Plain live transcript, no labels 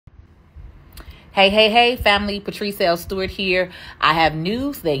Hey, family, Patrice L Stewart here. I have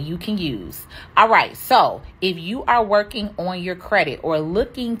news that you can use. All right, so if you are working on your credit or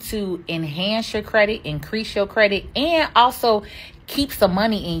looking to enhance your credit, increase your credit, and also keep some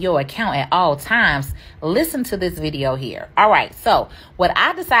money in your account at all times, listen to this video here. All right, so what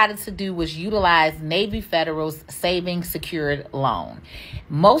I decided to do was utilize Navy Federal's Savings Secured Loan.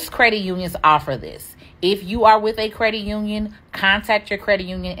 Most credit unions offer this. If you are with a credit union, contact your credit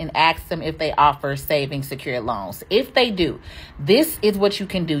union and ask them if they offer savings secured loans. If they do, this is what you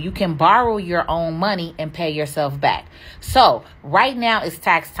can do. You can borrow your own money and pay yourself back. So right now it's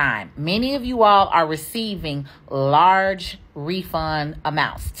tax time. Many of you all are receiving large refund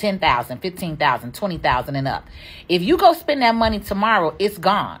amounts, $10,000, $15,000, $20,000 and up. If you go spend that money tomorrow, it's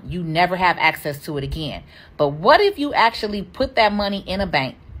gone. You never have access to it again. But what if you actually put that money in a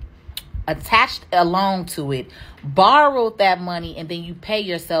bank, attached a loan to it, borrowed that money, and then you pay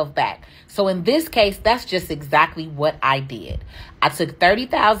yourself back? So in this case, that's just exactly what I did. I took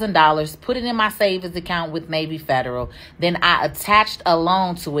 $30,000, put it in my savings account with Navy Federal. Then I attached a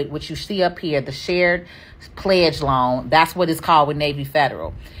loan to it, which you see up here, the shared pledge loan. That's what it's called with Navy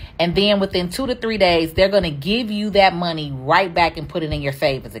Federal. And then within 2 to 3 days, they're going to give you that money right back and put it in your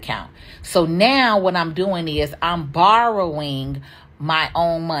savings account. So now what I'm doing is I'm borrowing my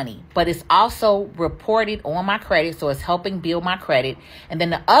own money, but it's also reported on my credit, so it's helping build my credit. And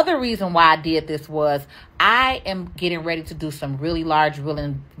then the other reason why I did this was I am getting ready to do some really large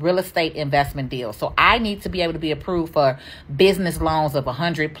real estate investment deals. So I need to be able to be approved for business loans of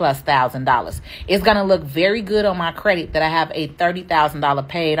 $100,000+. It's going to look very good on my credit that I have a $30,000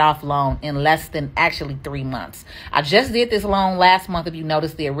 paid off loan in less than actually 3 months. I just did this loan last month. If you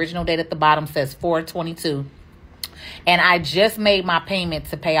notice, the original date at the bottom says 4/22. And I just made my payment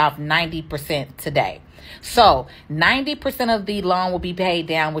to pay off 90% today. So 90% of the loan will be paid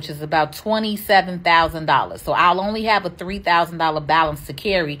down, which is about $27,000. So I'll only have a $3,000 balance to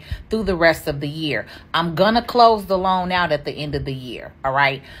carry through the rest of the year. I'm going to close the loan out at the end of the year. All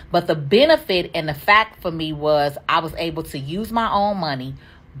right. But the benefit and the fact for me was I was able to use my own money,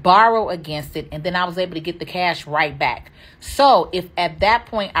 borrow against it, and then I was able to get the cash right back. So if at that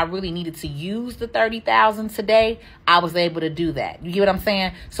point I really needed to use the $30,000 today, I was able to do that. You get what I'm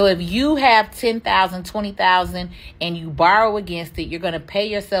saying? So if you have $10,000, $20,000 and you borrow against it, you're going to pay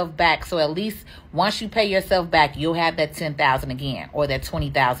yourself back. So at least once you pay yourself back, you'll have that $10,000 again or that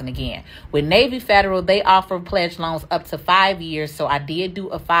 $20,000 again. With Navy Federal, they offer pledge loans up to 5 years. So I did do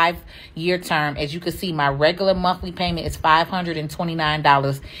a 5-year term. As you can see, my regular monthly payment is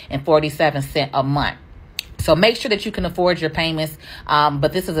 $529.47 a month. So make sure that you can afford your payments.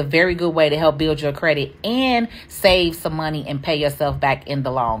 But this is a very good way to help build your credit and save some money and pay yourself back in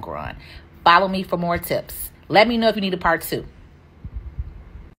the long run. Follow me for more tips. Let me know if you need a part 2.